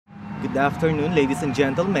Good afternoon, ladies and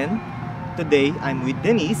gentlemen. Today I'm with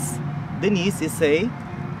Denise. Denise is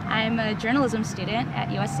I'm a journalism student at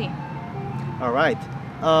USC. all right.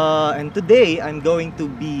 And today I'm going to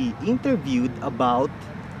be interviewed about.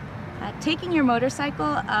 Taking your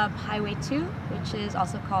motorcycle up Highway 2, which is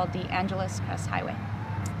also called the Angeles Crest Highway.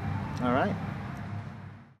 All right.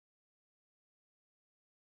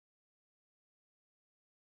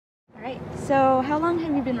 All right, so how long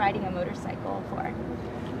have you been riding a motorcycle for?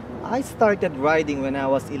 I started riding when I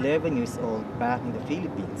was 11 years old back in the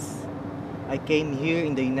Philippines. I came here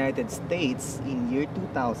in the United States in year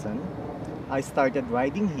 2000. I started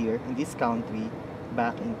riding here in this country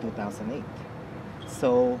back in 2008.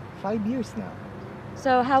 So, 5 years now.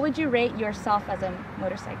 So how would you rate yourself as a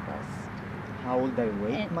motorcyclist How would I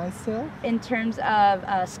rate In- myself? in terms of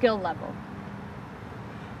skill level?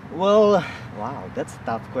 Well, wow, that's a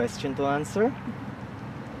tough question to answer.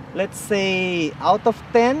 Let's say out of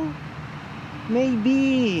 10,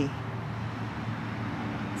 maybe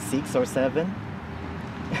 6 or 7.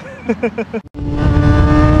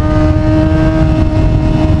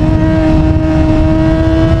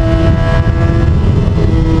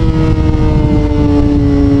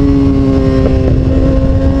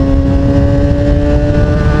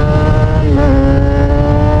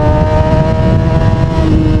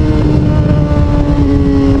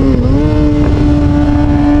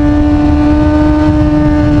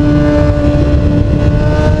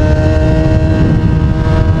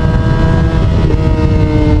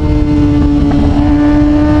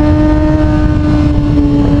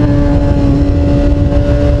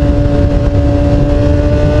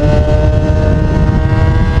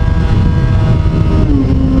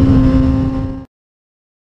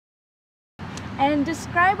 And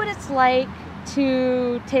describe what it's like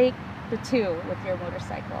to take the 2 with your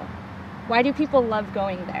motorcycle. Why do people love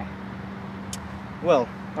going there? Well,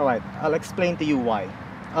 alright, I'll explain to you why.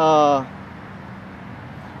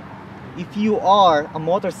 If you are a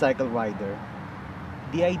motorcycle rider,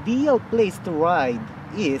 the ideal place to ride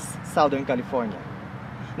is Southern California.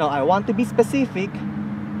 Now, I want to be specific,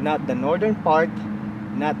 not the northern part,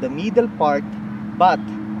 not the middle part, but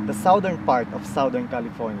the southern part of Southern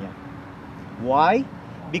California. Why?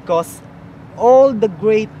 Because all the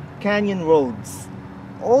great canyon roads,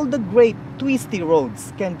 all the great twisty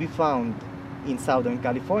roads can be found in Southern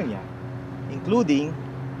California, including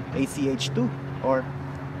ACH2 or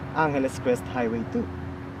Angeles Crest Highway 2.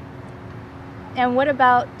 And what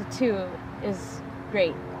about the 2 is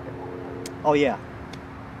great? Oh yeah.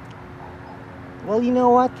 Well, you know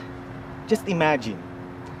what? Just imagine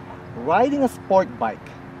riding a sport bike,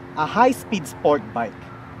 a high-speed sport bike,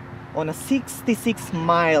 on a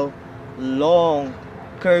 66-mile long,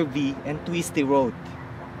 curvy, and twisty road.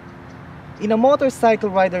 In a motorcycle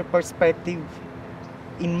rider perspective,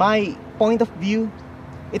 in my point of view,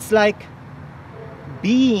 it's like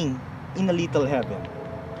being in a little heaven.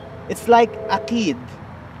 It's like a kid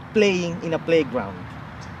playing in a playground.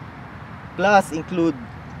 Plus, include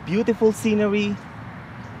beautiful scenery.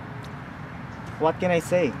 What can I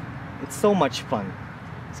say? It's so much fun.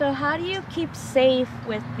 So how do you keep safe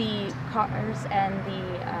with the cars and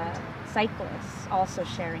the cyclists also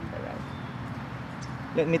sharing the road?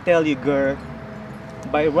 Let me tell you, girl,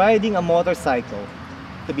 by riding a motorcycle,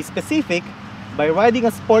 to be specific, by riding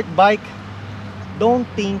a sport bike, don't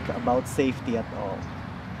think about safety at all.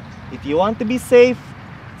 If you want to be safe,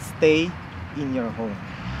 stay in your home.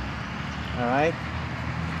 Alright?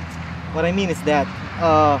 What I mean is that,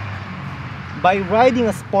 by riding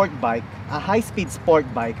a sport bike, a high-speed sport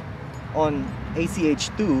bike on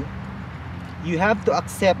ACH2, you have to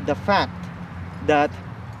accept the fact that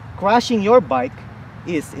crashing your bike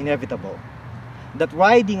is inevitable. That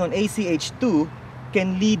riding on ACH2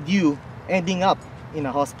 can lead you ending up in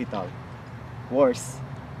a hospital. Worse,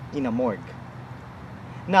 in a morgue.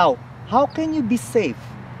 Now, how can you be safe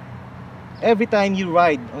every time you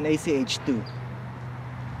ride on ACH2?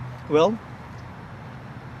 Well,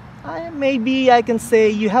 maybe I can say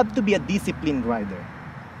you have to be a disciplined rider.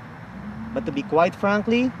 But to be quite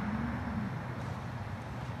frankly,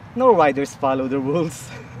 no riders follow the rules.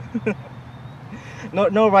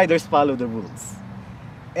 No riders follow the rules.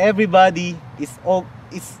 Everybody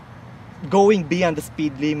is going beyond the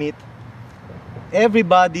speed limit.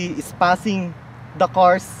 Everybody is passing the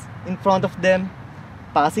cars in front of them,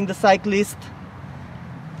 passing the cyclist,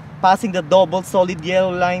 passing the double solid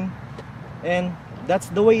yellow line, and that's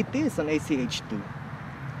the way it is on ACH2.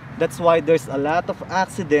 That's why there's a lot of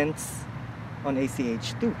accidents on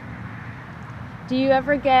ACH2. Do you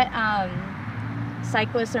ever get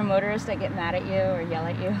cyclists or motorists that get mad at you or yell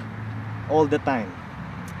at you? All the time.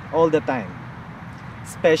 All the time.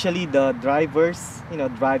 especially the drivers,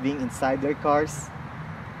 driving inside their cars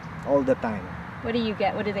all the time. What do you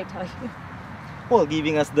get? What do they tell you? Well,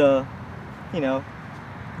 giving us you know,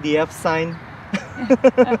 the F sign.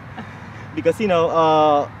 Because,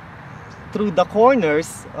 through the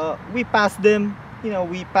corners, we pass them,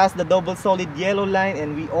 we pass the double solid yellow line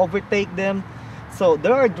and we overtake them. So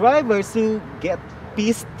there are drivers who get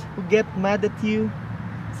pissed, who get mad at you.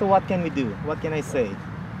 So what can we do? What can I say?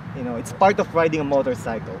 It's part of riding a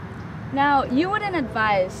motorcycle. Now, you wouldn't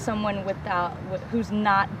advise someone who's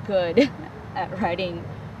not good at riding,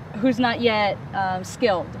 who's not yet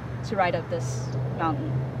skilled to ride up this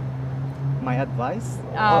mountain. My advice?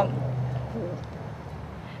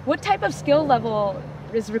 What type of skill level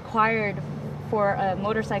is required for a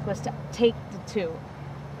motorcyclist to take the 2?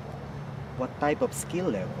 What type of skill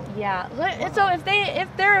level? Yeah. So if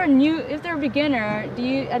they're a beginner, do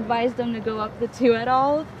you advise them to go up the 2 at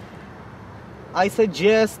all? I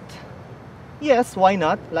suggest, yes, why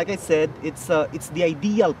not? Like I said, it's the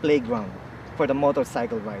ideal playground for the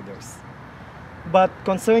motorcycle riders. But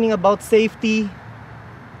concerning about safety,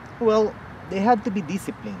 well, they have to be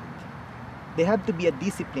disciplined. They have to be a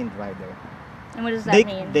disciplined rider. And what does that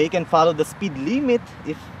mean? They can follow the speed limit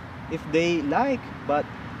if they like, but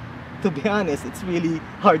to be honest, it's really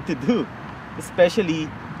hard to do, especially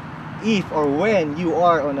if or when you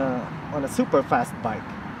are on a super fast bike.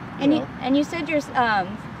 And you said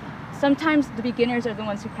sometimes the beginners are the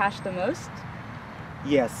ones who crash the most?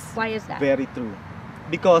 Yes. Why is that? Very true.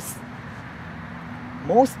 Because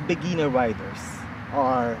most beginner riders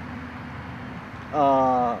are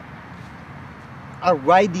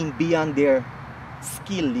riding beyond their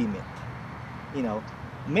skill limit.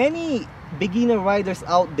 Many beginner riders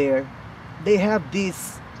out there, they have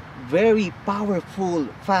these very powerful,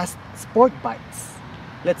 fast sport bikes.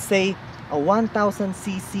 Let's say a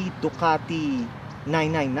 1000cc Ducati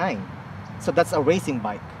 999. So that's a racing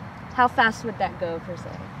bike. How fast would that go per se?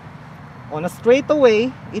 On a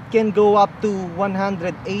straightaway, it can go up to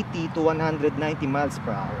 180 to 190 miles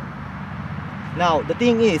per hour. Now, the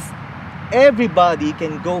thing is, everybody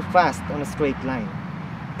can go fast on a straight line.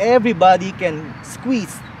 Everybody can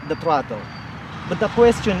squeeze the throttle. But the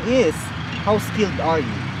question is, how skilled are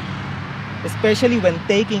you? Especially when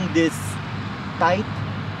taking this tight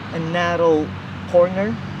and narrow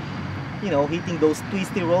corner, hitting those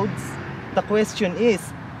twisty roads. The question is,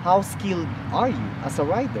 how skilled are you as a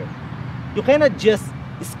rider? You cannot just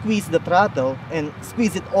squeeze the throttle and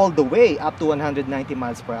squeeze it all the way up to 190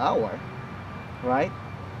 miles per hour, right?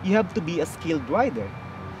 You have to be a skilled rider.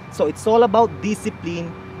 So it's all about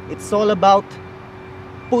discipline. It's all about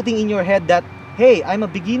putting in your head that, hey, I'm a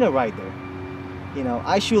beginner rider.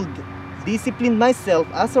 I should discipline myself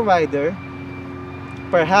as a rider,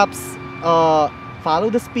 perhaps follow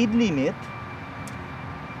the speed limit,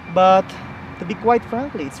 but to be quite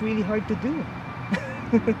frankly, it's really hard to do.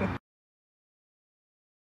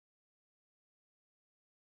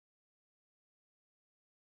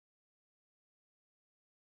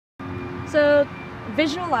 So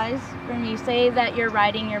visualize for me, say that you're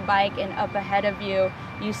riding your bike and up ahead of you,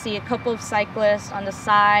 you see a couple of cyclists on the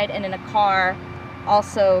side and in a car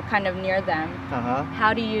also kind of near them.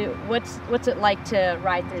 What's it like to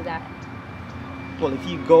ride through that? Well, if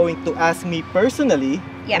you're going to ask me personally,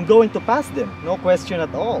 Yeah. I'm going to pass them, no question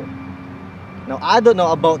at all. Now, I don't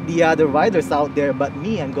know about the other riders out there, but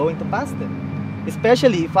me, I'm going to pass them.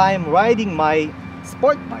 Especially if I'm riding my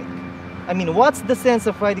sport bike. I mean, what's the sense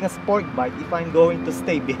of riding a sport bike if I'm going to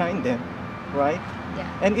stay behind them, right? Yeah.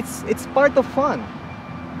 And it's part of fun.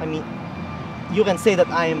 I mean, you can say that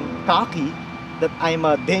I'm cocky, that I'm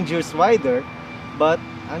a dangerous rider, but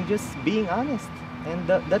I'm just being honest. And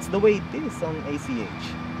that's the way it is on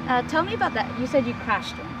ACH. Tell me about that. You said you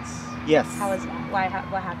crashed once. Yes. How was that?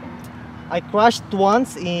 What happened? I crashed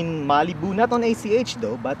once in Malibu, not on ACH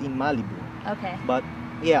though, but in Malibu. Okay. But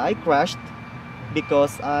yeah, I crashed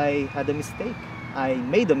because I had a mistake. I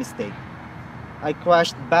made a mistake. I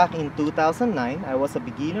crashed back in 2009. I was a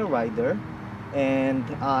beginner rider and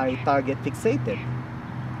I target fixated.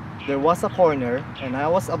 There was a corner and I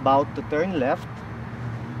was about to turn left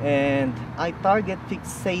and I target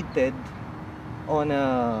fixated on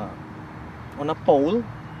a pole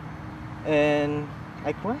and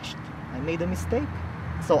I crashed. I made a mistake.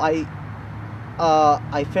 So I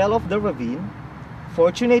fell off the ravine.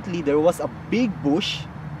 Fortunately, there was a big bush.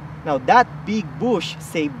 Now that big bush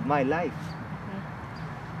saved my life.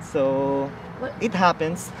 So it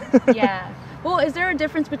happens. Yeah. Well, is there a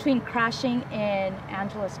difference between crashing in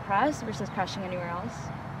Angeles Crest versus crashing anywhere else?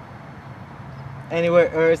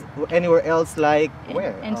 Anywhere else like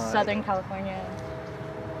where? In Southern California.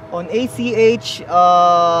 On ACH,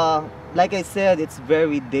 like I said, it's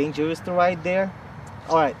very dangerous to ride there.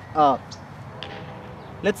 Alright,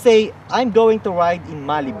 let's say I'm going to ride in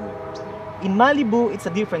Malibu. In Malibu, it's a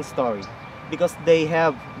different story because they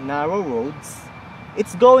have narrow roads.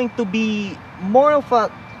 It's going to be more of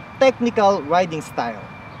a technical riding style,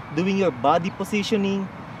 doing your body positioning,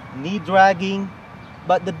 knee dragging.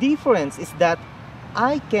 But the difference is that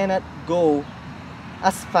I cannot go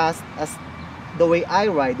as fast as the way I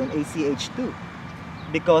ride on ACH2,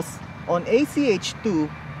 because on ACH2,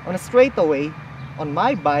 on a straightaway, on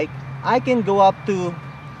my bike, I can go up to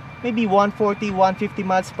maybe 140, 150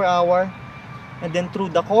 miles per hour, and then through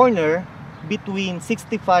the corner, between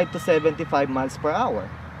 65 to 75 miles per hour.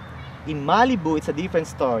 In Malibu, it's a different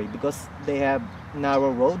story because they have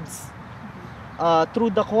narrow roads.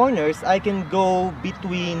 Through the corners, I can go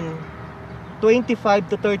between 25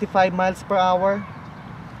 to 35 miles per hour.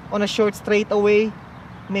 On a short straightaway,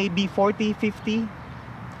 maybe 40, 50.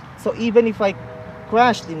 So even if I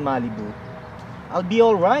crashed in Malibu, I'll be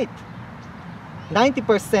alright.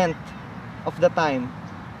 90% of the time,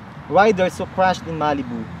 riders who crashed in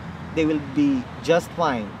Malibu, they will be just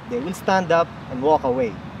fine. They will stand up and walk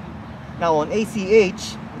away. Now on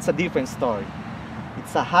ACH, it's a different story.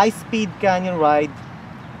 It's a high-speed canyon ride.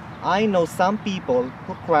 I know some people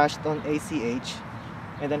who crashed on ACH,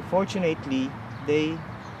 and unfortunately, they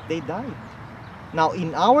died. Now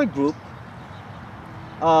in our group,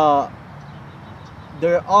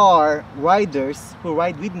 there are riders who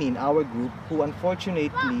ride with me in our group who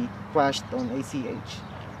unfortunately crashed on ACH.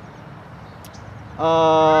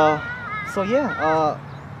 So yeah,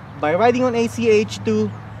 by riding on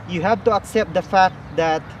ACH2, you have to accept the fact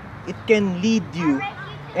that it can lead you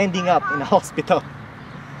ending up in a hospital.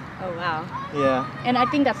 Oh wow. Yeah. And I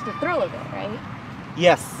think that's the thrill of it, right?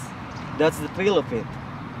 Yes, that's the thrill of it.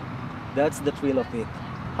 That's the thrill of it.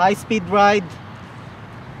 High speed ride,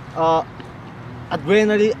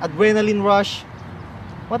 adrenaline rush.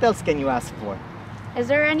 What else can you ask for? Is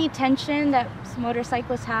there any tension that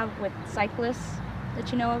motorcyclists have with cyclists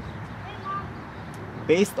that you know of?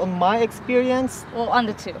 Based on my experience, Well, on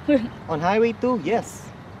the two. on Highway 2, yes.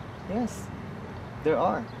 Yes, there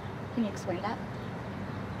are. Can you explain that?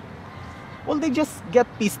 Well, they just get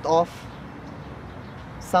pissed off.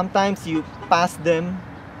 Sometimes you pass them,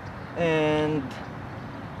 and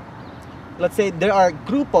let's say there are a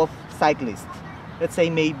group of cyclists. Let's say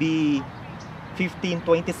maybe 15,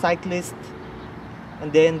 20 cyclists,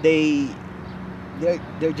 and then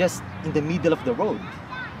they're just in the middle of the road.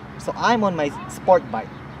 So I'm on my sport bike.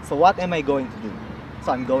 So what am I going to do?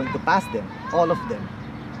 So I'm going to pass them, all of them.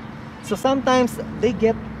 So sometimes they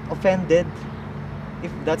get offended,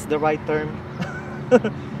 if that's the right term.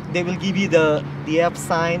 They will give you the F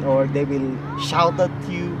sign, or they will shout at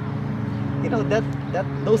you. You know,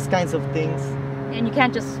 those kinds of things. And you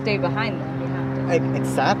can't just stay behind them. You have to.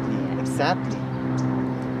 Exactly, Yeah. exactly.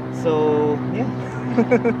 So yeah.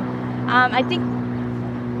 I think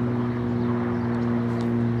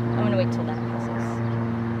I'm gonna wait till that passes.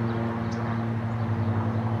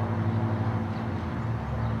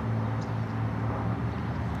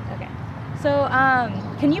 Okay. So,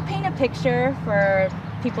 can you paint a picture for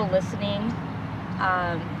people listening?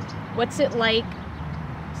 What's it like?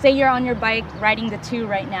 Say you're on your bike riding the 2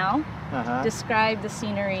 right now. Describe the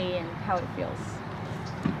scenery and how it feels.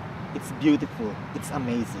 It's beautiful. It's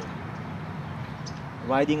amazing.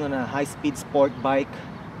 Riding on a high-speed sport bike,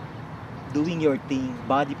 doing your thing,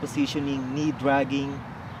 body positioning, knee dragging,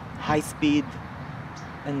 high speed,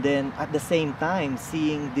 and then at the same time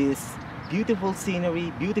seeing this beautiful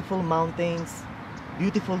scenery, beautiful mountains,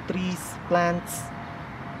 beautiful trees, plants.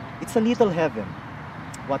 It's a little heaven.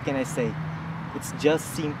 What can I say? It's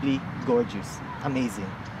just simply gorgeous, amazing.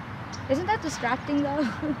 Isn't that distracting though?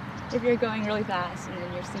 If you're going really fast and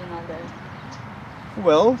then you're seeing all the...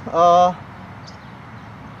 Well,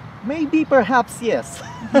 maybe, perhaps, yes.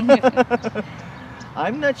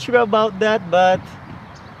 I'm not sure about that, but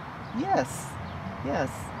yes, yes.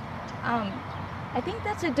 I think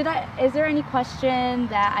that's it. Is there any question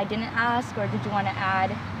that I didn't ask, or did you want to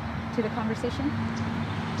add to the conversation?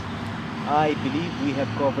 I believe we have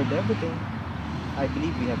covered everything. I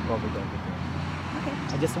believe we have covered everything.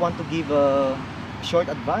 Okay. I just want to give a short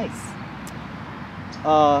advice.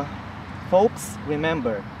 Folks,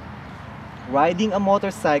 remember, riding a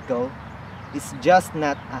motorcycle is just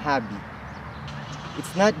not a hobby.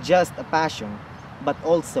 It's not just a passion, but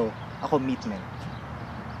also a commitment.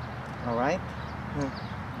 Alright?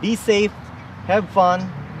 Be safe, have fun,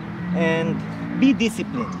 and be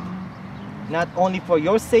disciplined. Not only for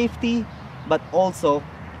your safety, but also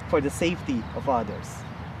for the safety of others.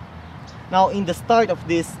 Now, in the start of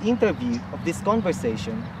this interview, of this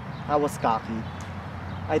conversation, I was cocky.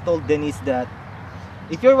 I told Denise that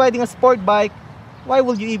if you're riding a sport bike, why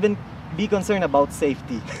would you even be concerned about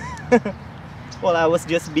safety? Well, I was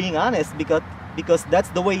just being honest because that's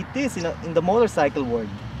the way it is in the motorcycle world.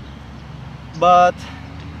 But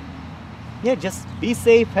yeah, just be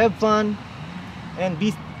safe, have fun, and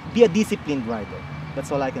be a disciplined rider. That's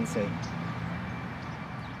all I can say.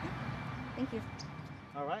 Thank you.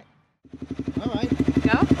 All right. All right.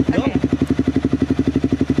 Go? Okay.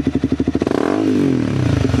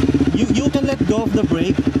 You can let go of the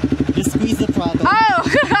brake. Just squeeze the throttle. Oh!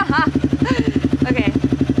 Okay.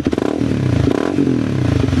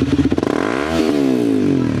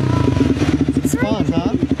 It's fun,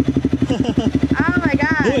 huh? Oh my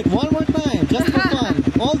god. Do it one more time. Just